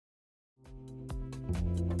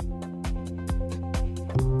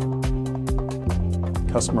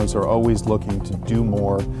Customers are always looking to do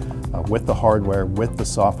more with the hardware, with the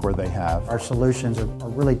software they have. Our solutions are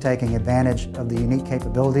really taking advantage of the unique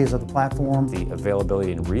capabilities of the platform. The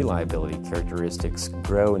availability and reliability characteristics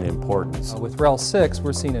grow in importance. With RHEL 6,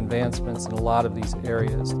 we're seeing advancements in a lot of these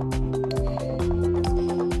areas.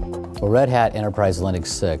 Well, Red Hat Enterprise Linux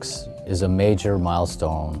 6 is a major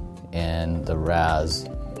milestone in the RAS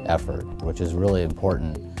effort, which is really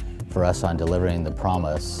important for us on delivering the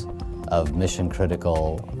promise of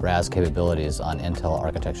mission-critical RAS capabilities on Intel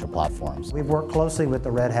architecture platforms. We've worked closely with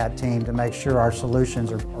the Red Hat team to make sure our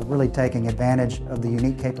solutions are really taking advantage of the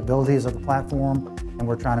unique capabilities of the platform, and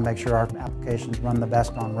we're trying to make sure our applications run the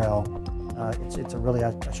best on RHEL. It's really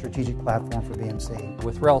a strategic platform for BMC.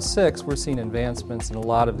 With RHEL 6, we're seeing advancements in a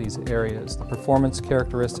lot of these areas. The performance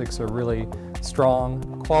characteristics are really strong.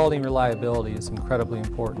 Quality and reliability is incredibly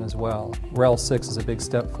important as well. RHEL 6 is a big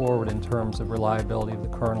step forward in terms of reliability of the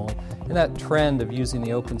kernel, and that trend of using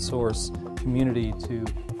the open source community to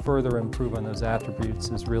further improve on those attributes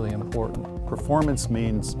is really important. Performance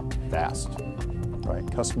means fast,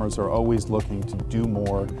 right? Customers are always looking to do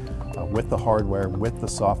more with the hardware, with the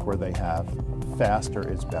software they have. Faster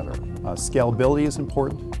is better. Scalability is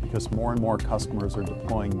important because more and more customers are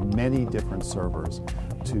deploying many different servers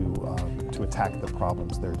to attack the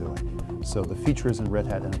problems they're doing. So the features in Red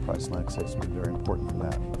Hat Enterprise Linux 6 will be very important for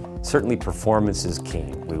that. Certainly performance is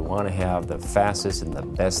king. We want to have the fastest and the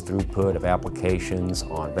best throughput of applications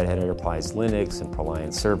on Red Hat Enterprise Linux and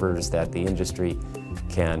ProLiant servers that the industry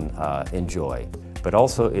can enjoy. But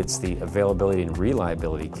also it's the availability and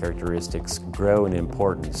reliability characteristics grow in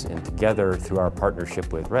importance, and together through our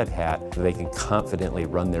partnership with Red Hat, they can confidently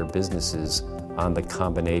run their businesses on the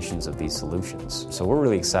combinations of these solutions. So we're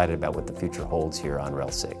really excited about what the future holds here on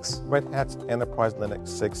RHEL 6. Red Hat's Enterprise Linux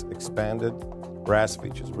 6 expanded RAS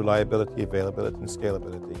features, reliability, availability, and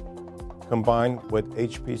scalability, combined with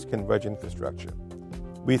HP's converged infrastructure.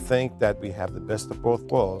 We think that we have the best of both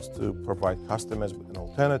worlds to provide customers with an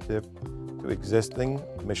alternative to existing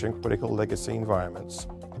mission-critical legacy environments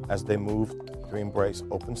as they move to embrace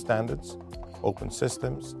open standards, open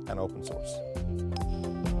systems, and open source.